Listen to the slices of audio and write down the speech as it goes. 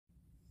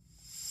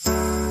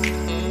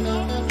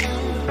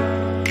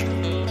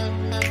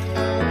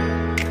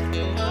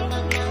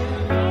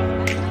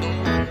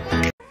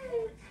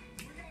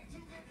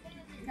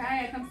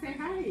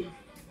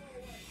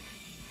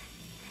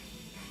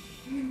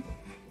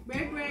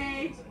Ray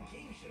Ray.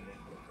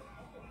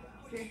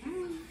 Say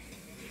hi.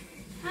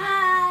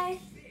 Hi.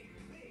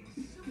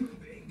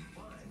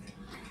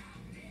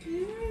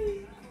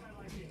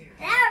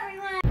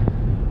 Everyone.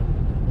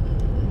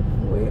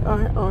 We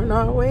are on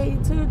our way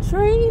to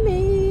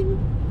training.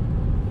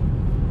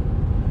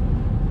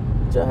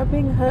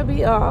 Dropping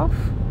hubby off.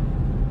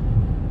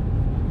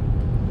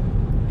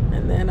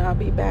 And then I'll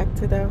be back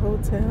to the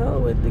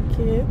hotel with the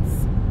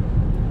kids.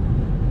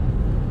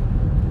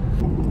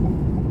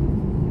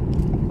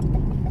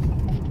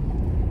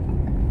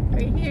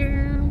 Right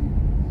here.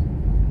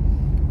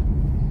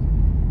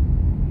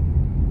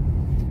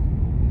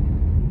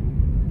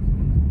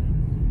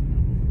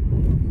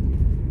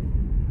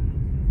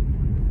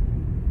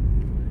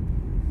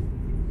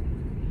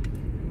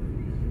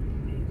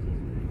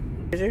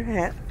 Here's your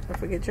hat. Don't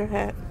forget your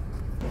hat.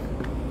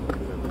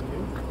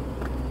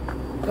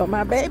 Go,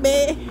 my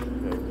baby.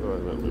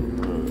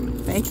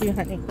 Thank you,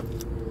 honey.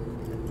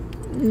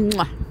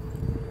 Mwah.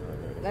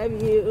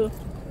 Love you.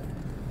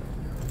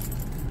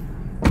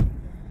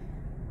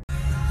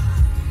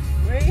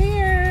 We're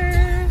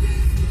here.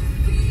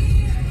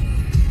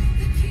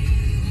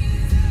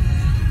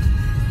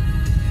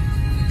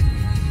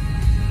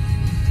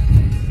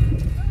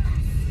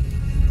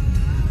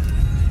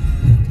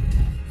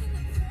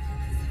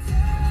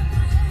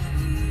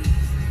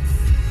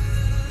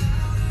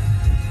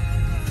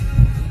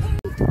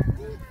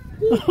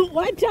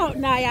 Watch out,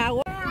 Naya.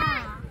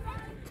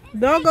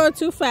 Don't go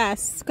too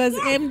fast because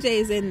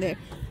MJ's in there.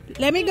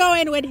 Let me go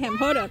in with him.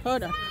 Hold on,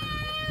 hold on.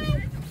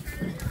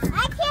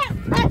 I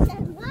can't push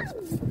him,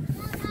 Mommy.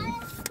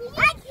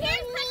 I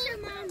can't push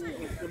him,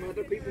 Mommy. Some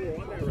other people are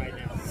on there right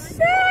now.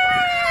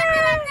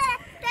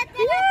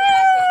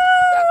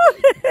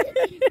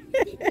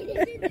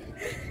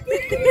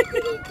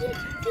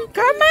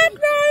 Come on,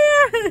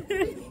 Naya.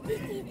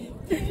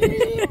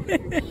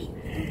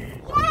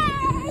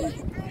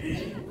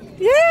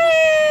 Yay!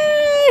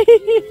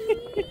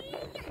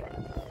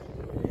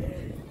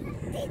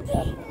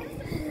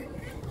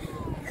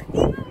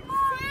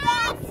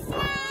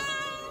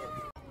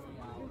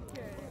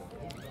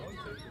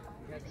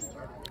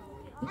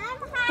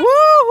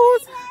 Woo!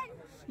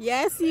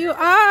 Yes, you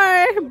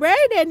are.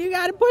 Brayden, you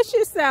gotta push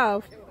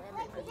yourself.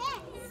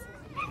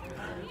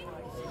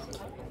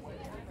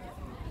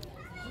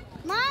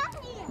 Mommy,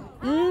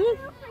 are you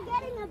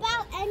forgetting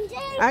about MJ?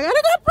 I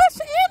gotta go push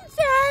MJ.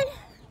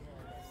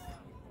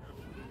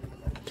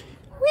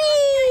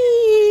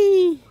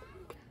 Whee!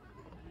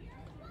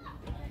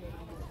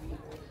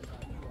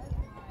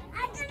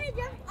 I'm gonna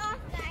jump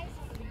off, guys.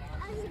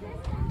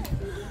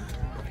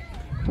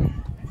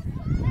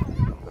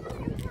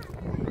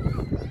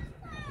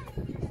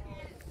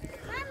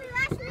 Mommy,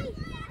 watch me.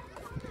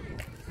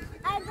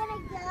 I'm gonna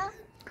go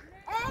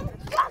and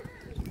jump.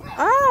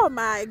 Oh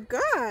my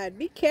God!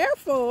 Be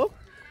careful.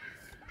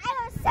 I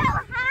was so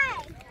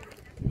high.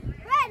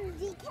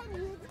 Ramsey, can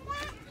you do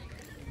that?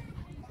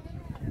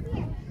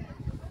 Here.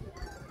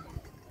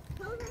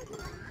 Hold on to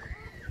that.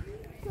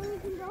 So we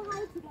can go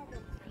high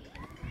together.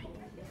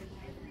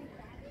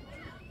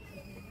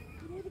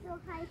 We need to go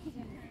high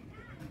together.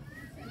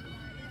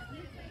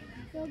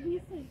 So be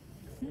safe.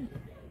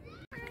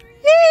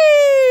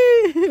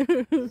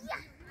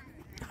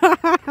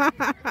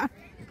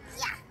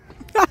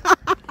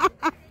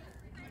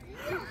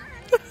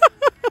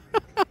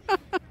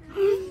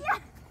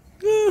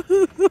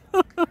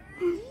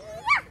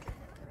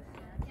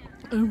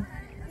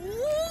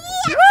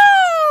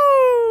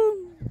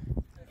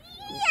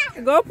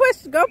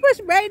 Go push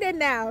Brayden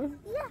now.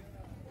 Yeah.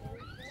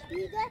 He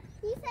said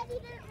he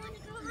didn't want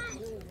to go high.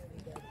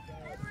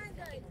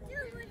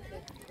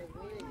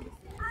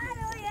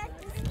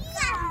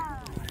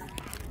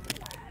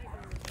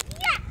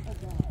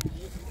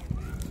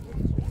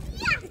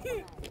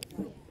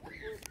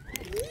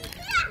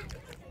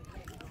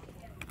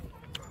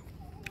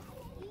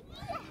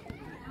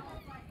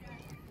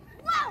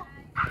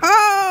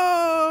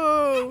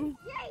 Oh!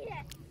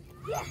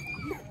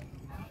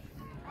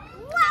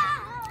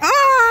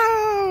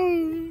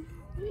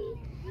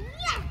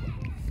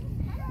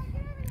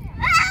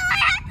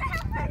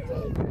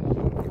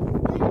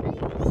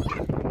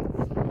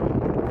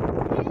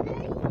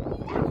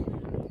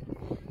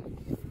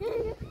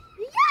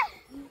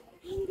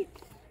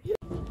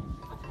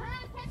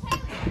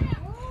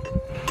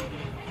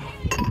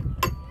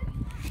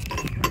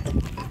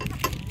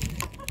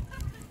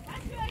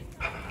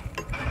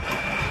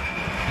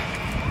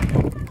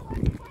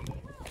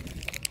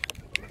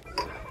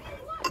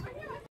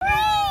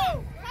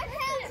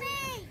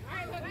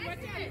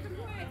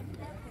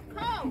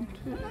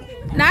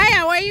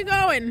 Naya, where are you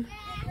going?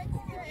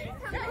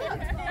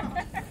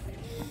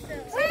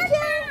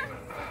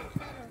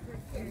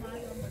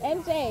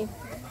 MJ.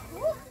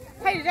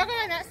 Hey, did y'all go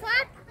on that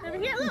slide? Over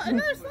here, look,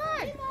 another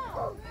slide.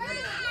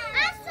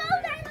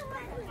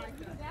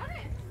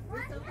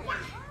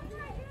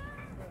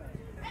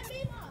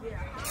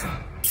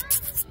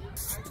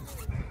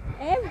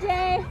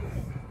 MJ.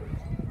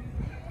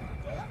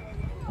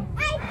 I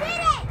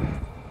did it!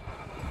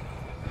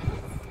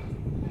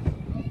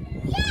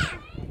 Yeah!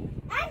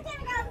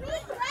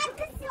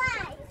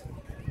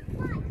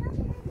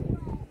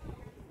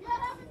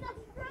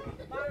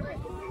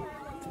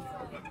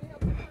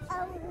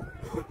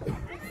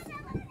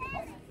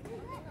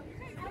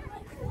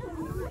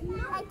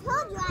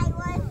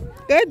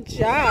 Good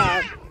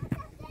job.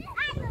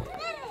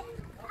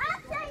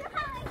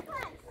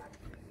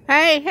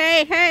 Hey,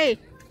 hey, hey.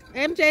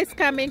 MJ's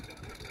coming.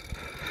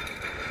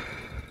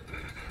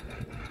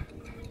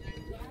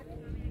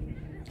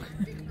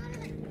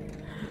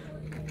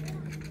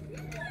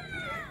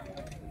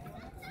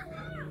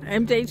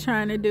 MJ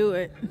trying to do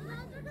it.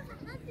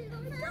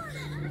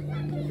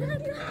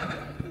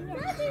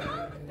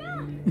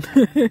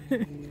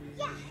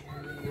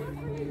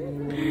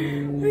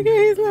 Look at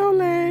his little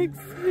legs,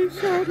 his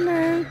short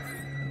legs.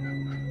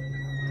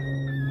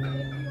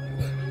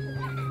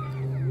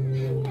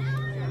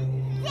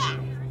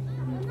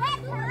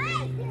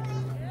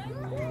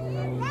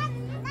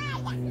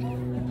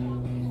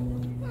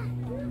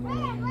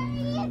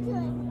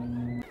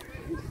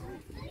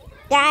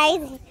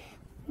 Guys,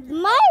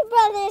 my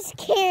brother's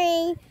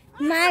carrying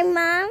my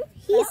mom.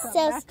 He's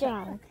so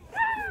strong.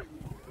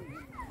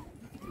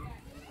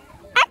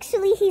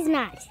 Actually, he's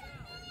not.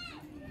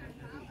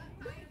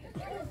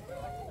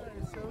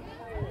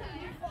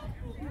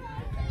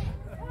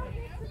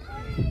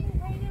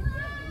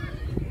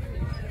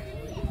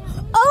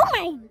 Oh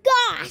my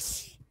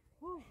gosh!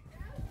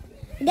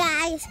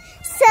 Guys,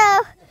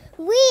 so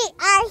we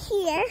are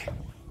here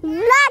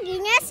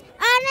vlogging us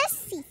on a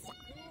seesaw.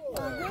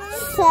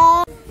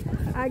 So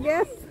I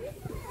guess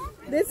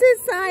this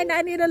is sign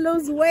I need to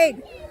lose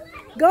weight.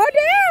 Go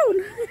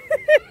down.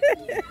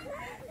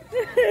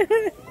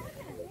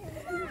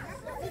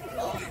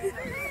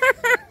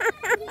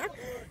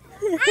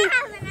 I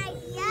have an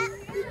idea.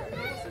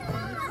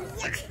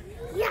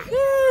 Yeah.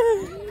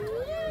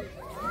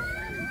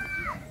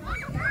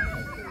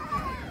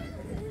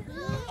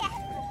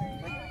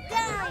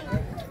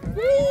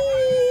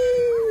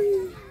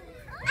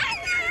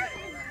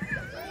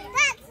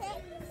 That's it.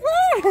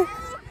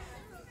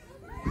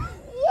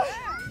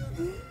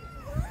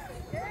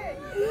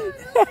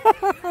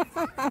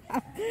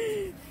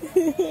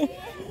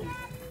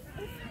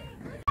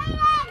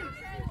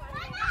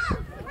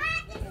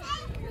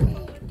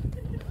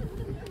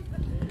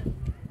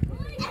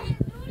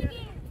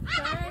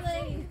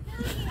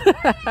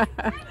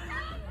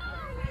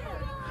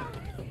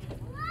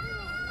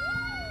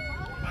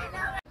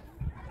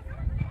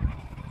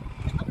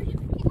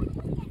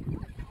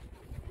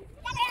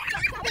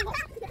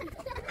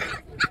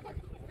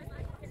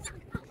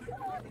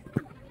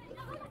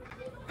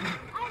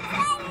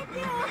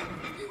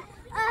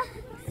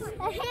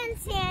 A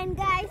handstand,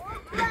 guys.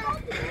 Well,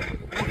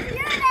 if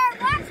you're there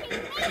watching me,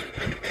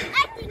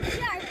 I think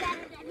you're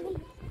better than me.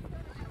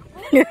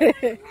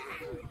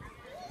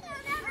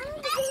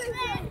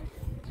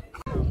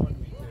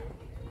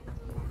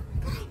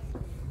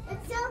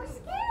 It's so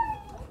scary.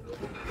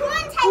 Come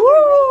on, Tiger.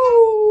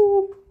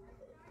 Woo!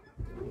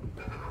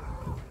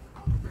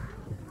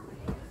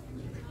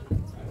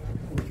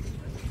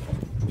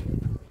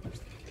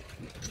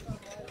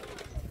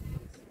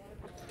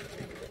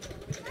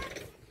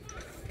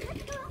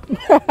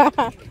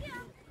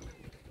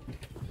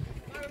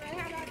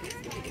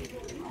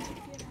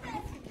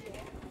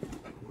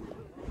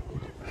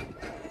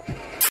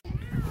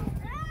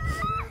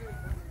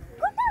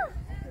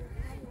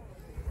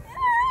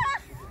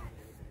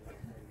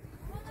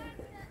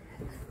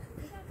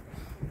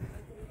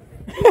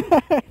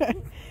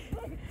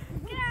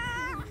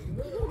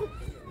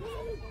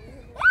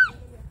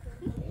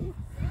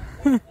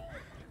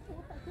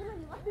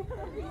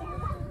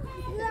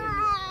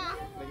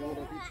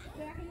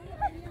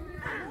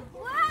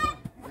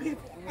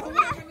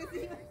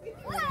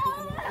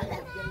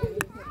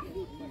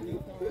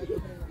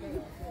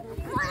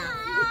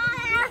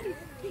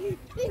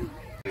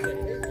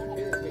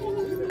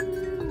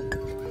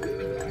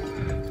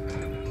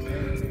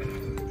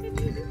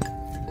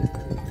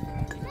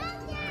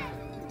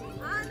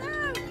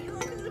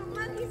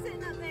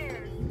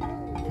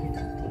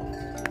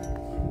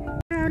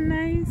 How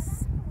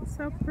nice,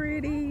 so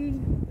pretty.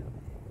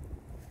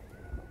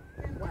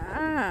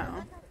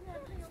 Wow.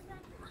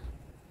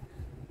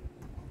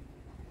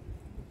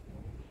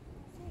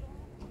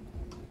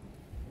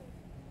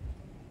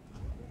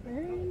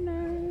 Very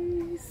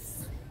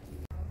nice.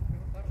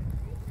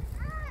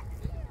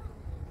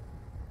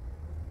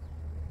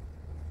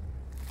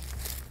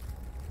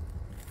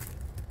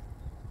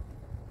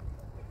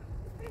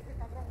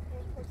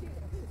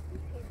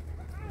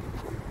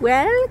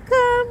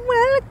 Welcome,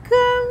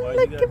 welcome.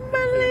 Look at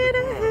my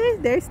little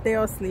head. They're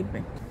still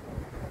sleeping.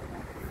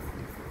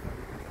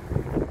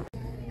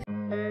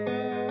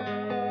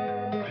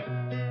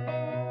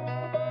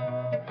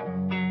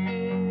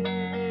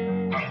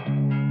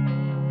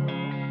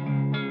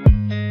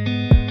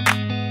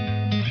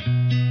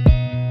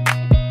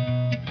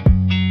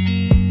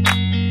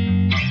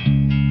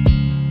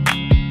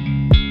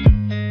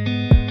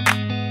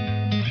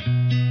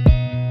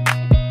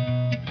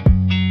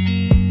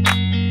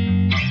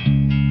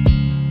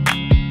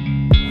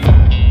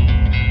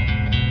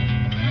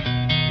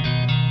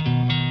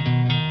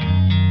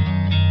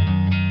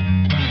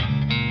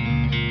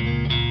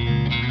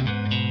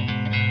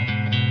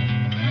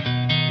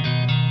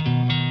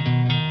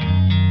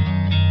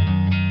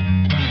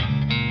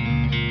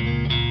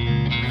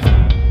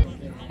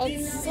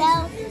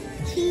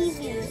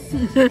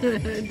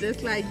 TV.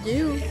 Just like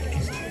you.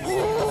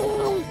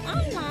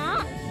 I'm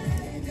not.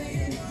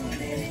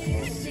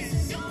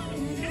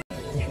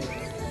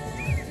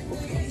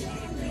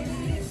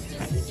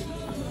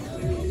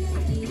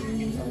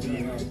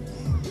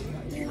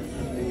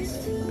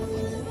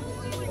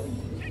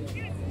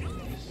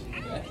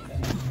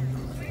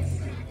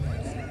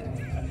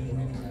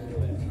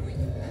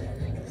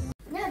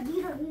 No,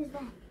 you don't use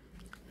that.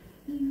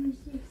 You use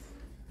this.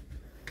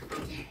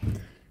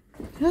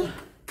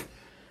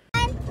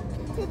 And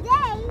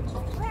today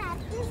we're at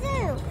the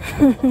zoo.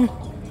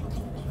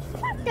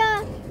 What the?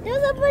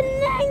 There's a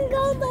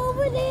banana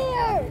over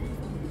there.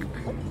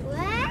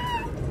 What?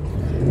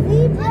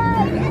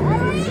 Zebras,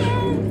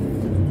 elephants,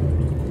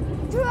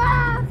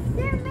 giraffes.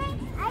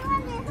 I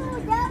wonder who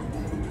those.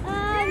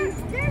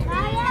 They're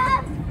made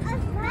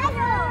of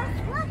metal.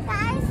 Look,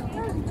 guys,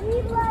 those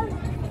zebras.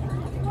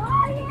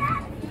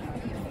 Lions.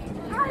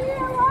 How did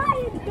the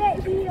lions get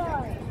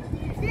here?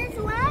 There's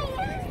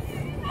lions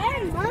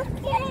and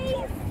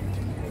monkeys.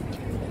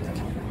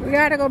 We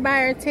gotta go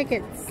buy our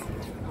tickets.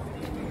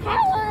 How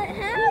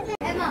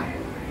Emma,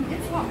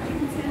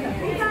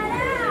 we got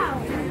out.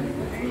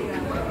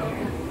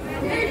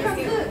 There's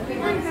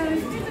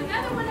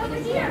another one over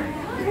here.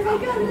 Here we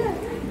go, look.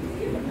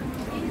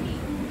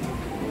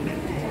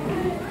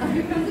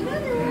 Here comes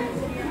another one.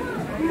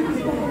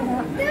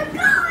 They're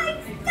going.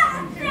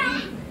 Stop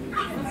that.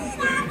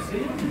 Stop.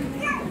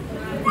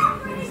 Stop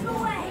running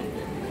away.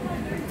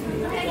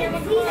 Okay, you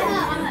want to go see the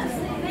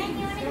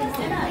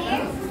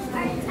bears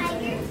or the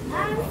tigers? I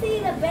want to see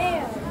the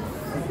bears.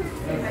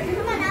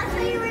 Come on, I'll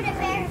show you where the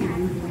bears are.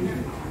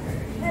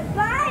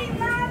 Bye,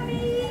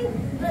 Mommy.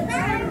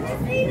 Time to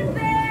see the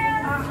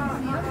bears.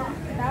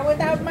 Not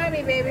without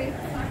mommy, baby.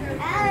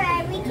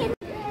 Alright, we can.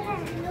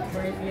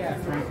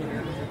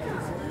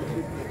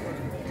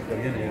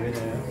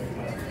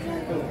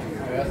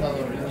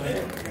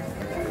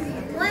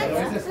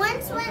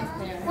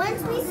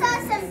 Once we saw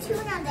some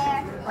tuna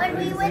there when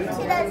we went to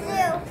the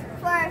zoo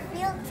for our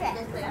field trip.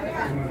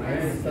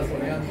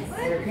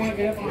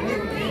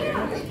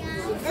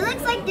 It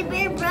looks like the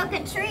bear broke a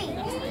tree.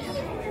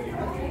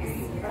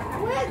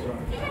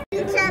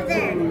 Each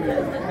other.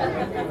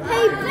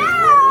 Hey,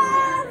 bear!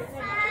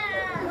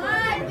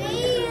 What,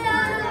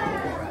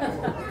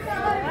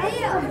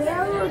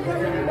 bear will go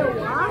in the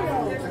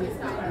water.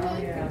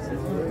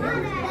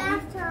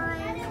 Bath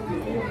time.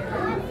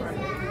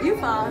 You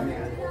fall.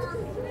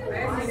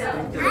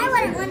 I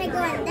wouldn't want to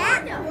go in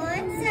that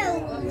one, so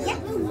yeah.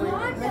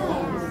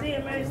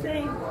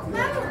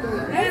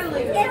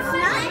 It's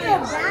not the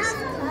bathtub,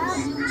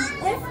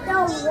 it's the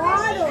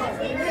water.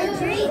 To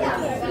drink it.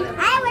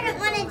 I wouldn't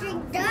want to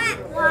drink that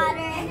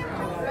water.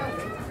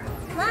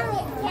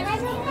 Mommy, can I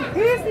drink that?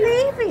 Who's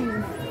leaving?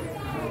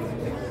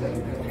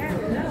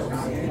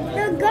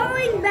 They're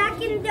going back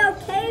into the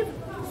cave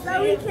so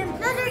we can.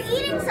 No, they're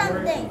eating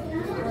something.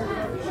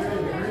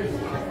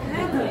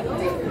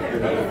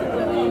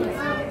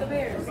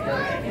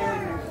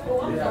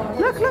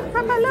 Look,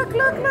 Papa, look.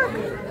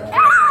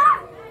 Ah!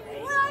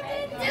 What are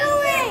they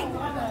doing?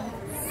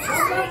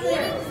 They're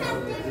eating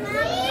something,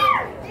 Mommy.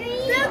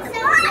 They're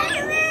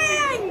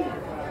climbing.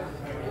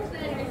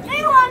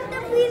 They want to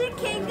be the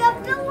king of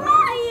the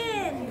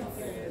lions.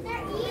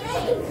 They're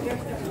eating.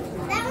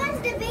 That one's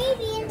the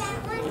baby and that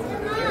one's the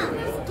mom.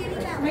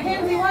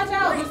 Mackenzie, watch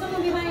out. There's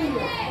someone behind you.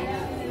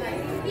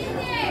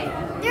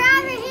 They're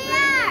over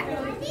here.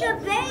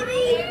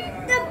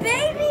 The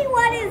baby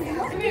one is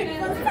looking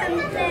for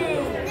something.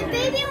 The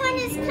baby one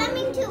is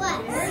coming to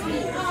us.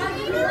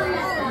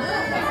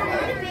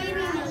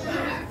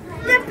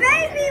 The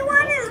baby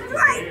one is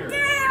right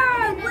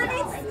there.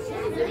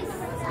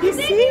 The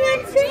baby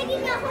one's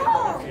digging a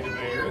hole.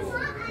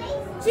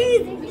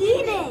 She's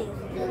eating.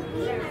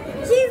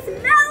 She's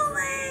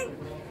smelling.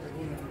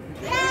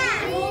 Yeah.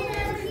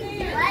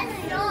 Let's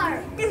start.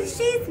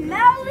 She's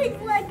smelling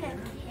like a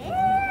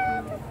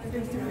kid.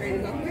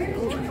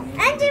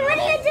 Auntie, what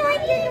are you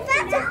doing in the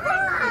bathtub?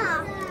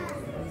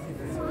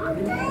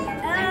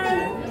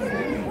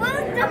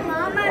 What's the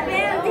mama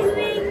bear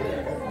doing?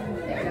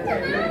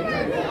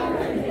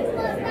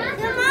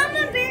 The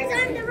mama bear's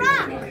on the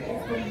rock.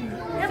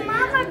 The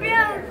mama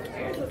bear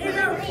is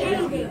okay.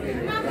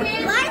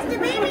 Why is the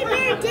baby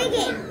bear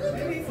digging?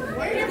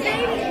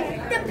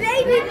 The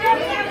baby bear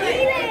is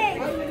eating.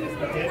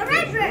 A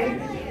river.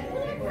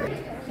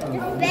 The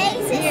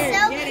face is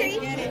so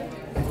creepy.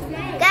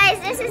 Guys,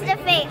 this is the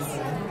face.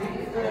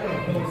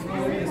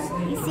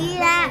 You see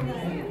that?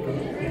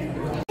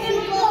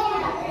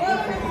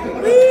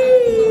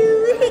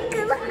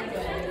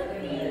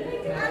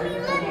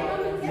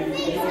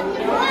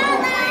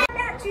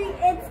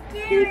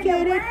 You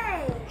get it?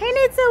 And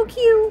it's so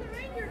cute.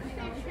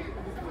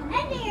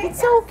 It's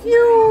so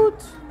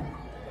cute.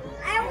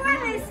 I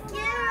want to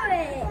scare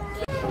it.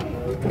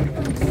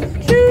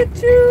 Choo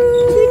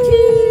choo.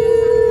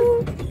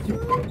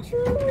 Choo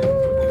choo.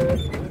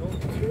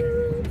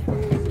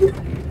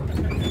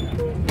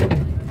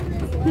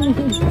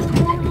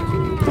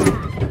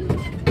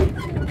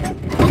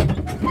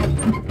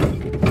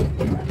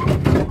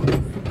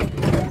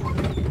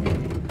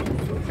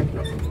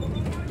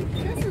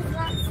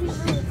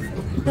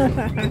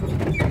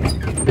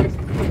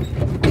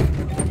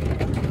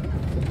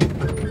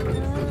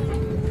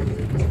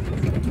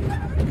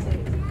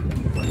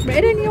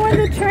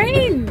 the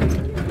train.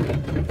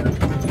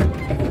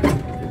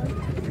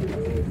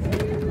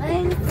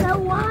 It's so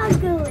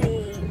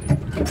wobbly.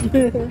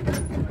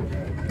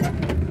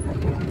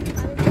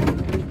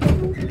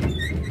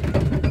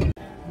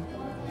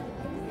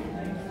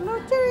 No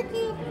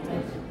turkey.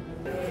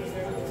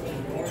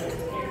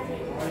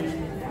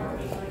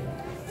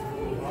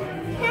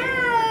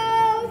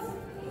 Cows.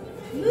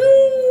 Moo.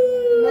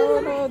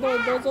 No,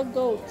 those are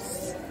goats.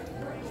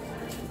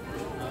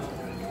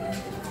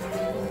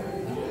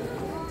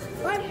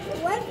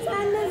 What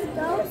time is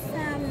ghost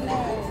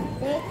Sunday?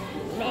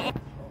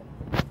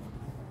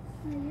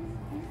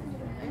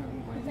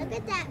 Look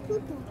at that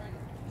poo-poo.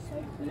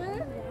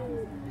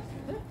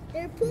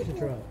 They're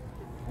pooping.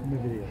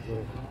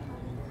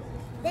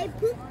 They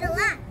pooped a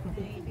lot.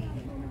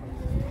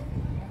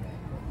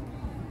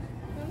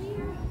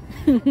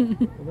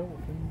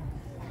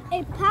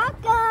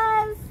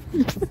 Alpacas.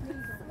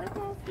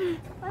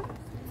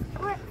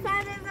 What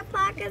sound does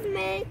alpacas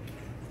make?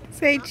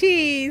 Say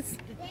cheese.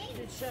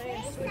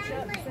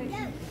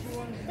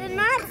 They're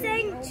not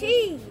saying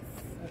cheese.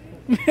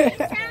 They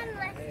sound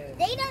like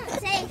they don't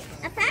say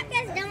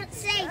alpacas don't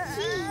say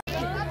cheese.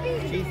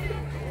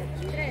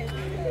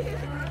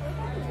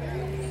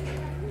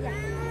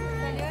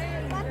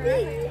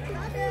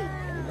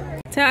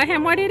 Tell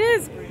him what it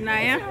is,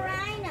 Naya. It's a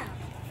rhino.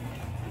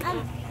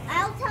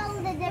 I'll tell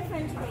the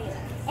difference for you.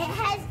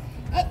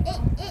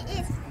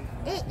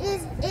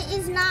 It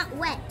is not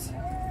wet,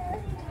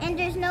 and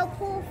there's no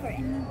pool for it.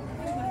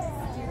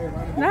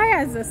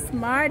 Naya's a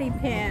smarty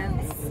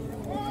pants.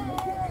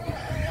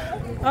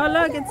 Oh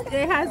look, it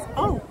has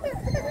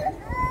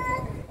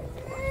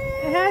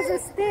a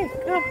stick.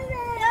 Oh.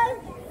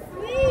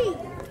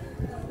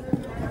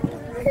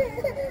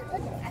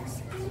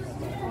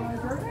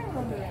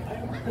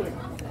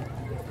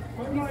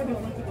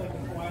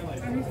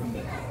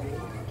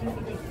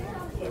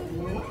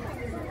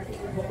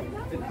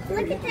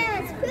 Look at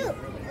that, it's poop.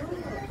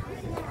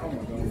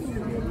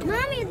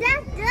 Mommy,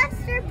 that's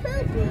their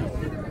poo-poo.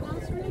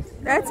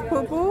 That's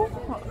poo-poo?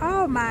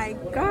 Oh my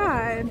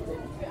God.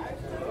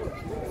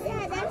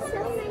 Yeah, that's so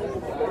many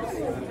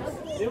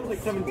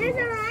poo-poo. There's a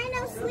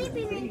rhino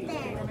sleeping right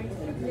there.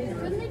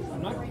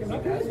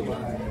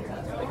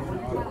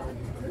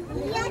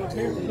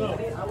 Yucky.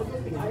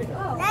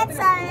 That's a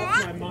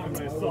rat.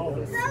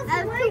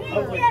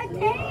 Look at their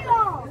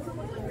tails.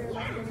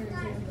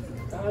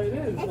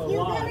 If you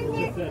go in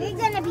there, you're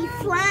gonna be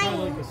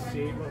flying.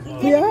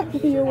 Yeah,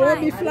 you will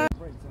be flying.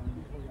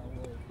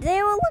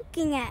 They were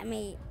looking at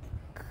me.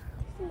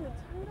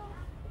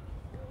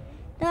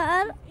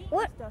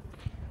 What?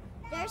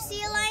 They're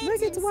sea lions.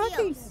 Look, it's and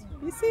walking. seals.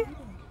 You see?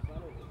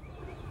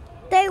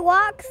 They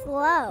walk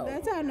slow.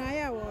 That's how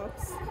Naya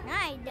walks. No,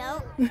 I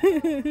don't.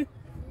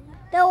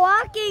 They're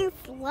walking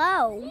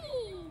slow.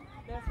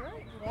 That's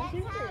right. That's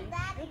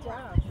good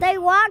job. They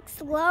walk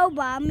slow,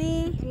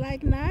 Mommy.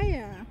 Like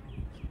Naya.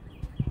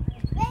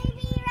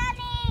 Baby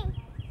running.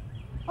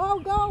 Oh,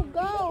 go,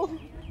 go.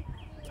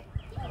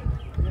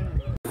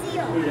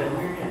 Seal.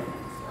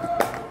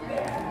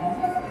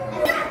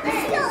 A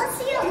seal.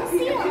 That's a seal.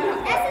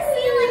 That's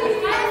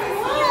a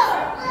seal.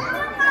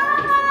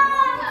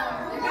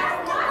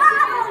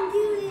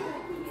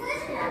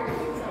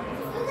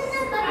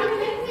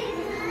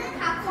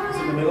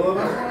 In the middle of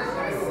it?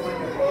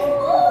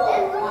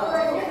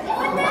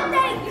 Where did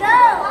they go?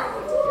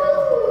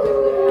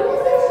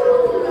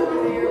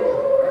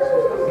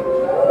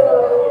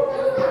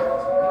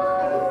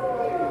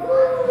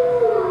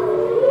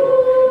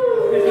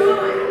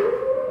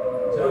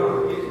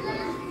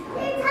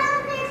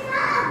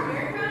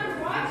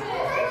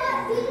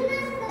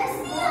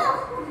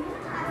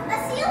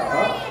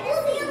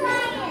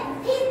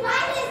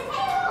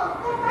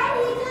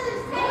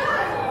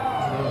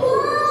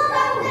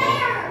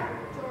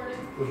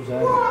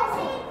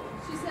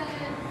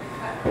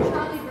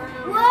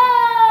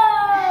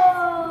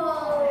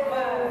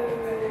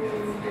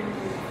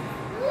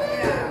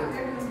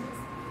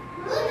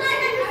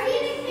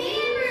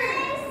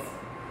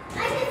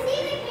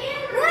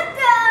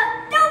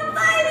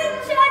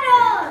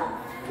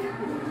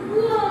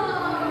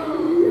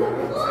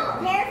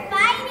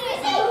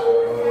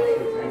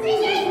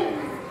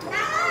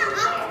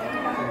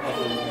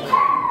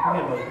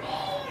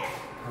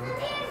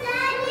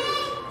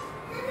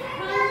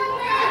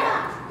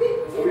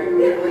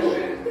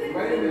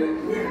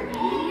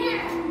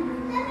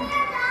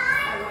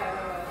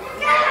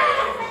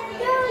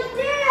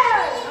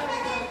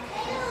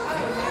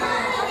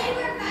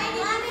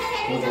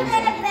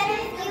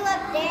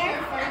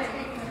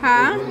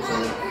 Huh? There's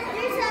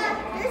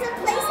a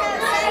place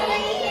outside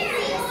where you can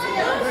see a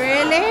seal.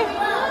 Really?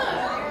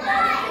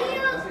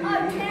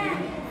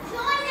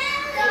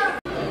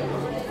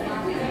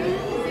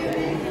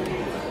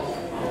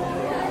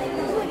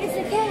 It's a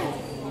cat.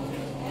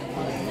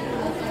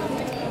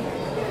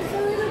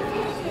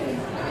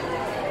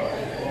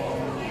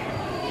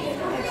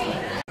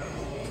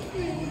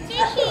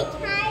 Fishy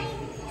time.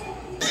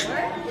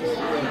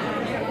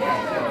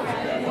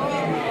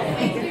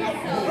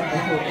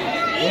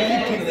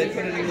 They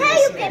put it in Hey,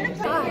 you Hey,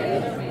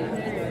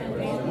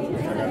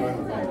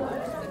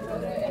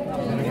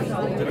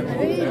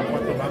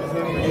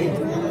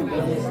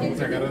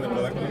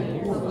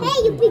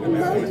 you big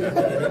monkey.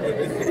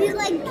 He's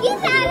like, get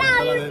that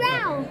out of your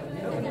mouth.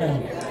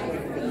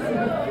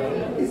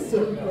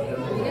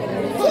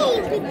 Hey,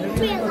 you big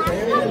gorilla.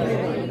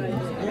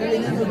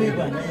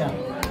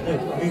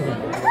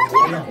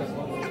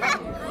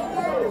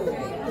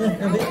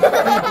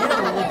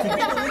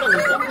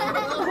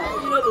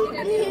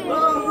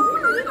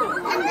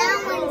 And that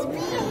one's me.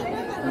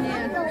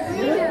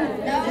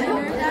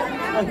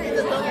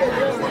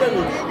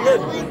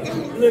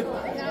 Look.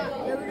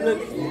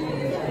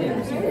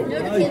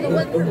 Okay, the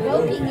one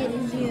provoking it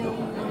is you.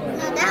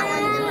 No, that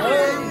one's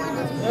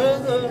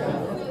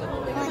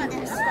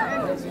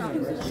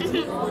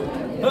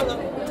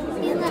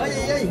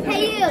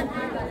Hey, you.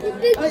 You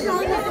big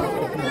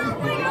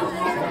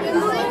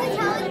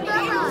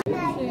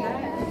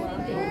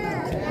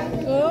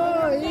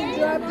Oh, you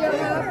dropped your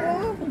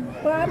apple?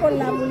 Papo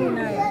la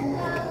mulinaya.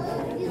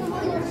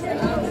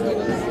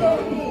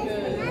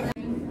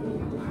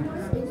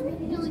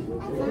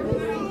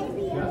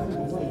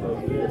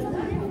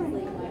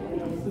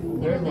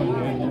 There's one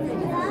game.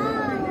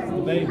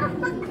 Baby.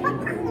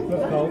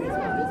 What's called?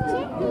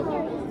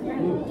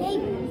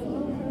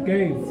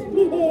 Games.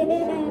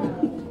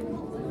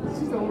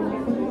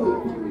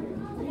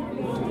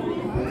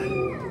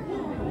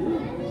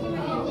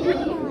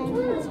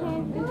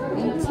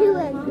 To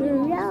a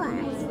gorilla.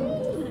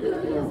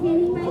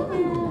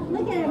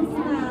 Look at him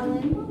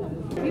smiling.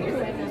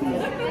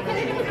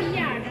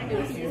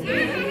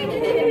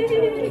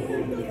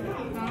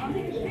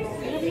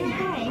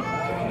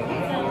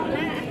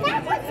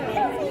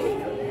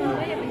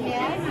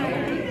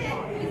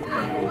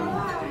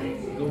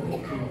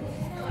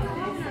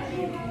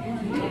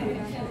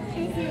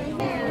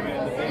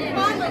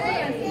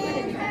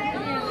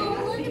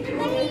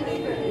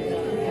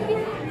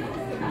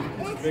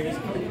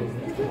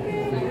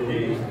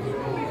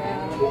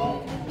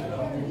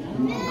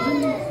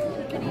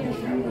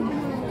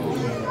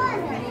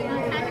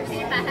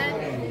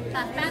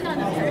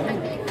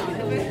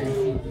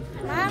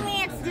 Mommy,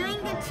 it's doing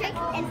the trick.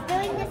 It's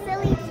doing the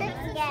silly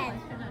tricks again.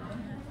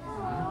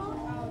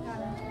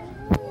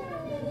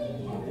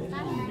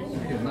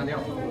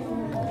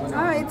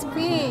 Oh, it's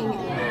pink.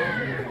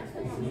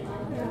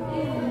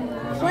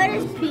 What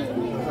is pink?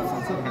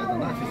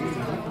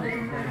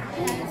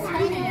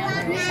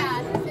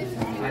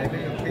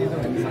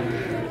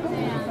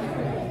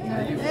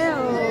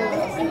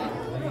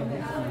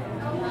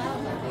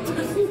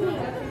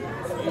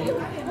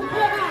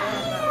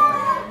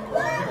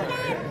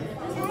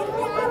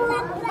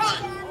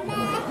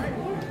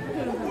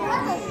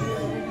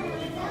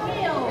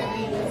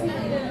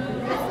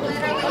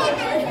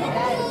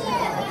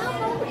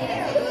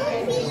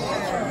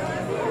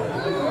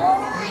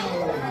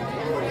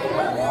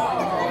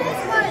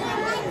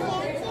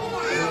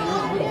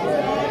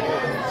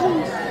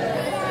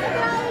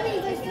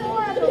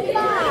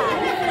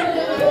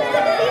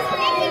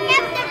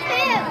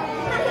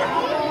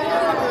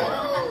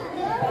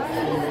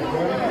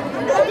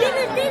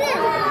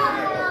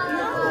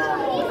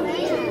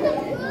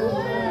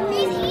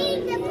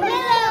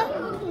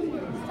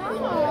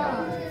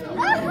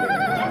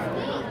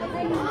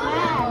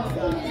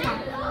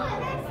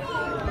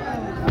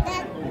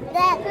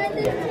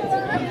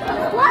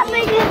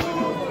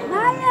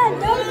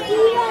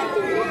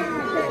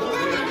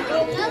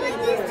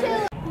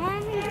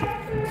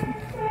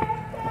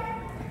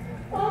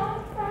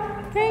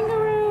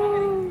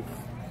 Kangaroos.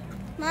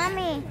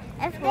 Mommy,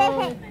 if they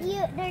hit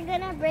you, they're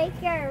gonna break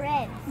your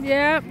ribs.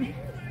 Yep.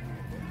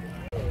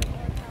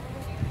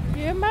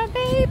 You're my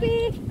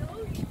baby.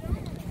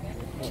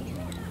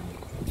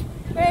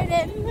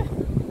 Brayden.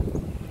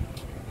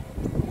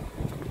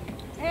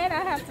 And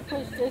I have to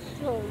push this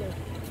stroller.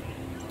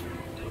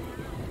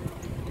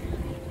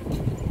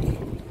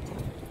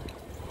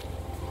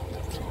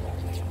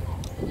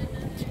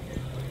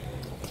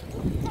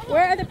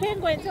 Where are the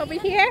penguins? Over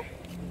here?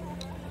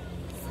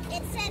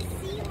 It says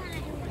sea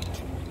lion.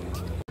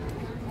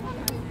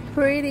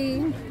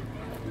 Pretty.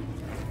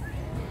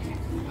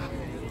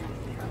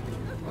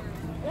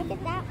 Look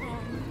at that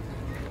one.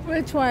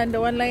 Which one? The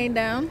one laying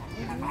down?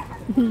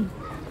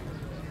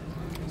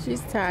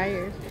 She's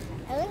tired.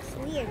 It looks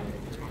weird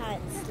how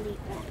it sleeps.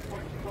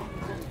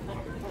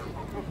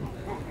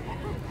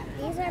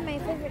 These are my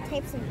favorite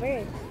types of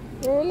birds.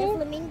 The Really?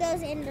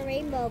 flamingos and the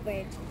rainbow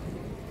birds.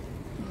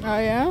 Oh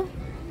yeah?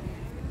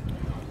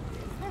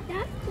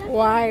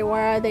 Why?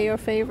 Why are they your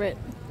favorite?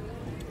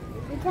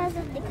 Because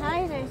of the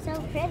colors are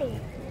so pretty.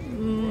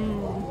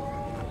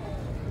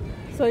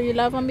 So you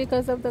love them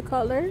because of the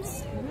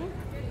colors?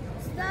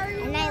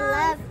 And I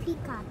love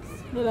peacocks.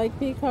 You like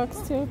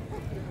peacocks too?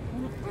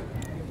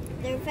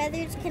 Their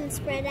feathers can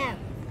spread out,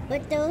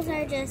 but those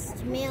are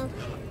just male.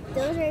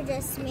 Those are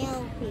just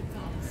male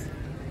peacocks.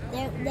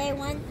 They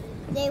want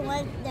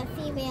the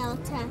female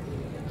to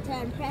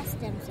impress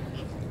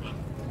themselves.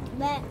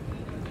 But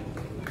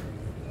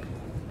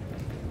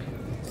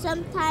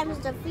sometimes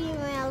the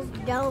females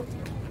don't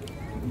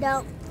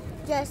don't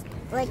just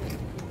like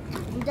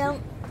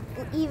don't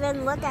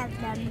even look at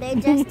them. They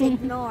just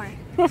ignore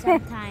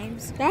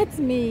sometimes. That's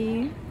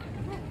me.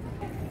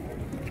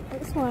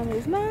 This one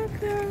is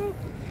Marco.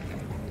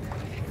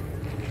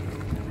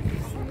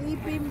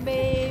 Sleeping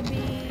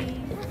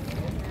baby.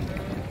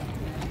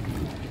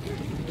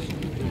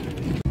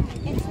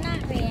 It's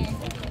not red.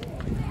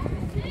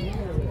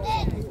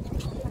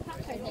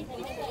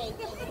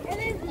 It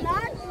is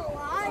not the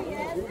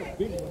lion.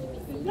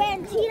 Ben,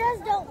 cheetahs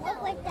don't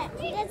look like that.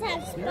 Cheetahs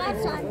have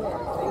spots on them.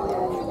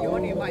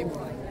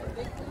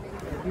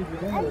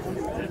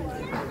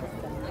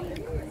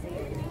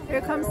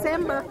 Here comes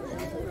Simba.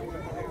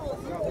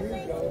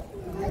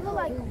 They go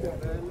like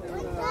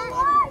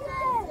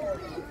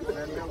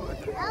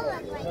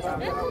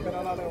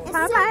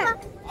Papa,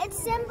 it's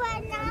Simba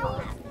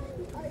now.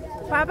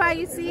 Papa,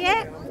 you see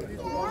it?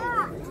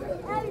 Yeah.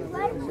 I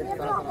like Simba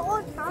the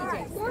whole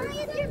time.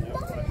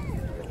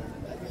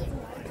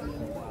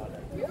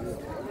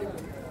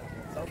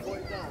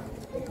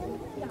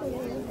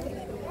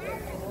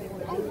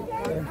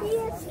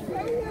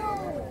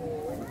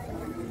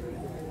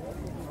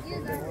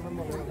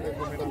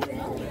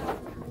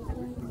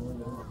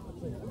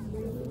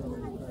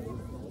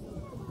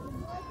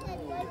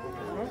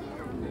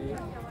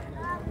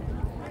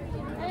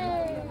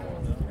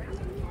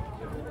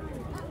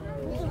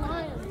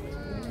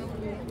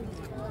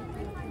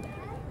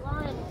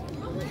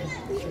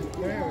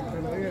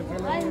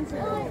 Why is your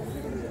phone?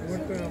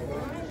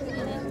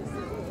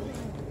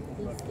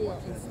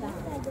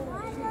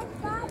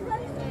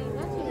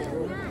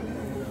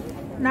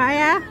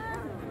 Naya,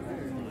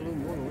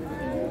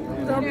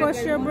 don't push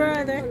your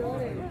brother.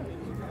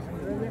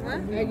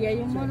 Allí hay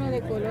un mono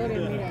de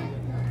colores, mira.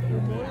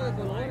 Un mono de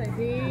colores.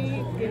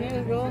 Sí,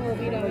 tiene rojo,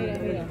 mira, mira,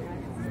 mira.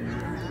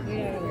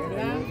 Mira,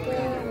 blanco,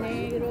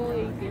 negro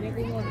y tiene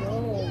como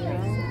rojo o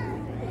brown.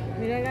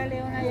 Mira la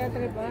leona allá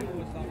trepada.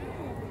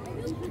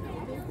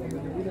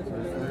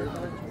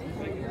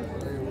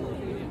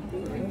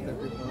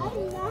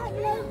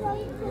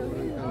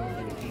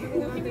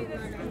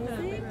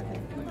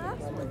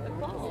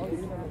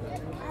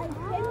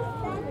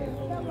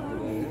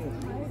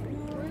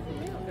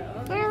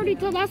 I already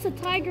told that's a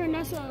tiger and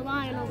that's a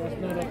lion over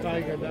That's not a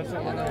tiger, that's a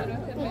lion.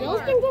 there.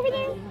 Those things over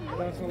there?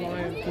 That's a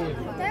lion too.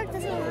 That's a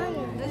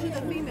lion. This is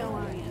a female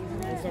lion.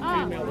 It's a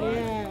female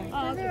lion.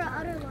 Oh, there are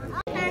other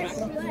lions.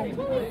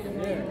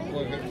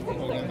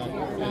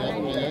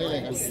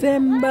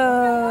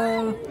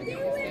 Simba.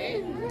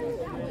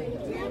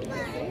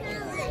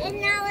 And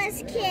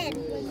Nala's kid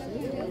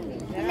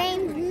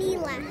named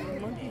Mila.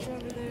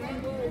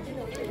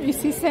 You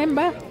see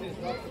Simba?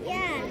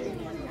 Yeah.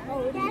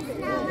 That's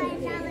Nala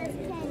and Nala's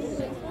kid.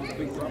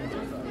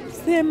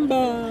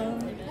 Simba.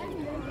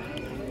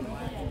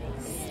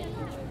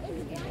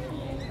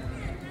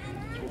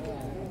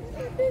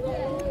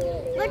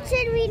 What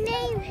should we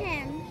name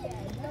him?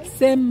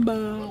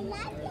 Simba.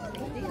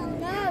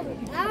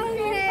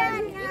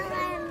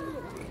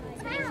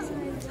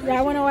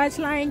 Y'all want to watch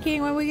Lion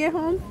King when we get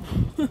home?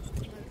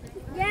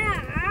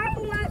 Yeah, I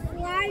watch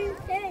Lion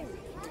King.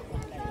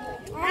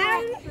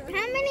 How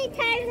many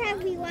times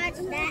have we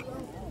watched that?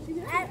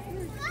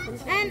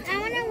 I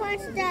want to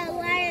watch the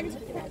Lion's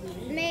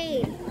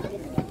Maid.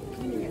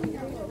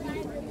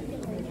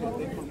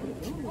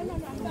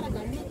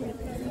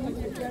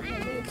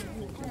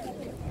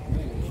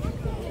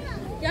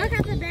 Y'all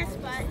got the best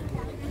spot.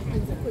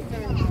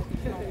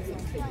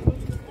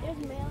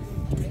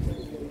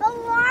 The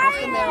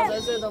lion!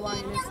 Those are the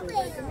lionesses.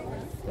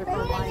 They're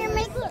called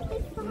lions.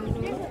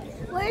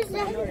 Where's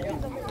the...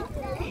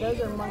 Those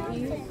are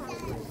monkeys.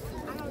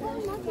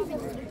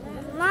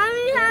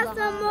 Mommy has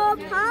some more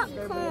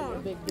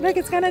popcorn. Look,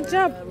 it's gonna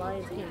jump. The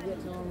lions can't get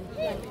to them.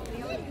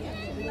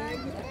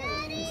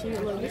 You see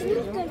it, look, you see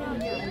it.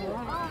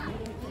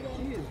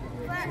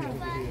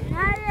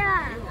 Naya,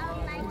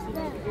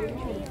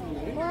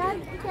 why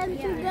can't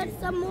you get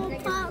some more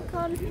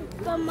popcorn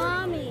for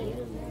Mommy?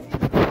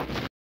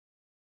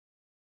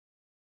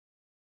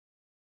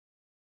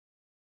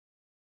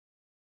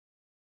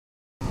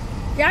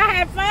 Y'all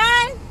had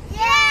fun?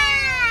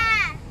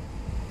 Yeah!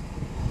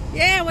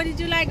 Yeah, what did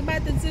you like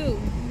about the zoo?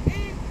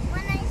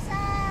 When I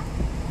saw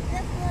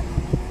the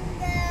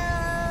flamingos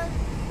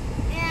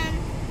and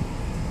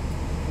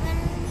when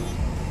we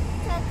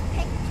took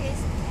pictures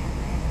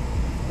together.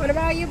 What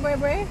about you, Bray?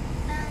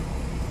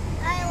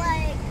 I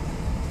like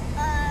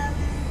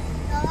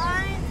the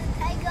lions, the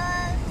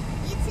tigers,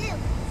 you too.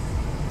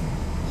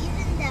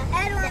 Even the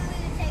and when we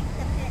take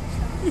the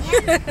picture.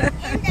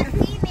 And the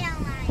female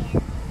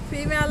lion.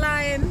 Female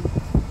lion.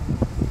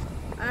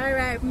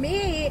 Alright,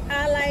 me,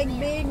 I like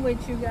being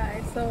with you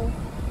guys. So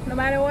no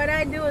matter what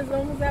I do, as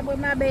long as I'm with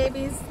my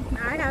babies,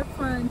 I have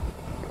fun.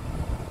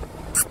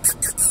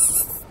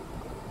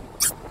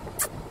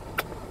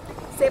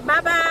 Say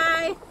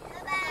bye-bye.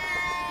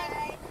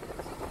 Bye-bye.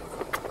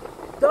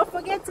 Don't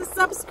forget to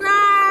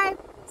subscribe.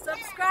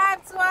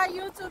 Subscribe to our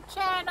YouTube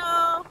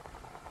channel.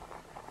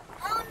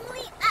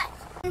 Only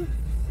us.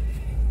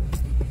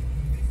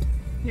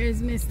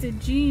 Here's Mr.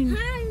 Gene.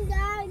 Hi,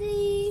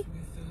 Daddy.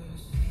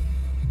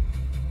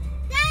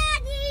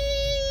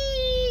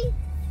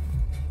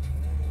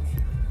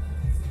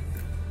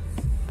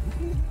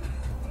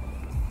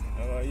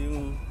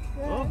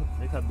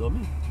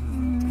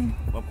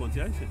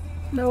 consciência?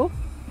 No.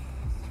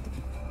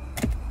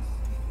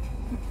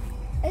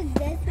 Is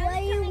this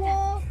where you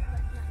walk?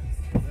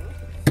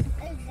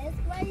 Is this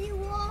where you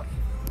walk?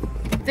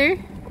 There.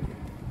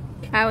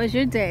 How was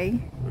your day?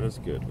 That's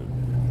good.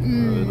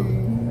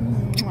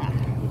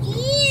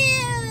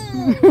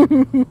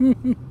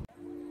 Ew!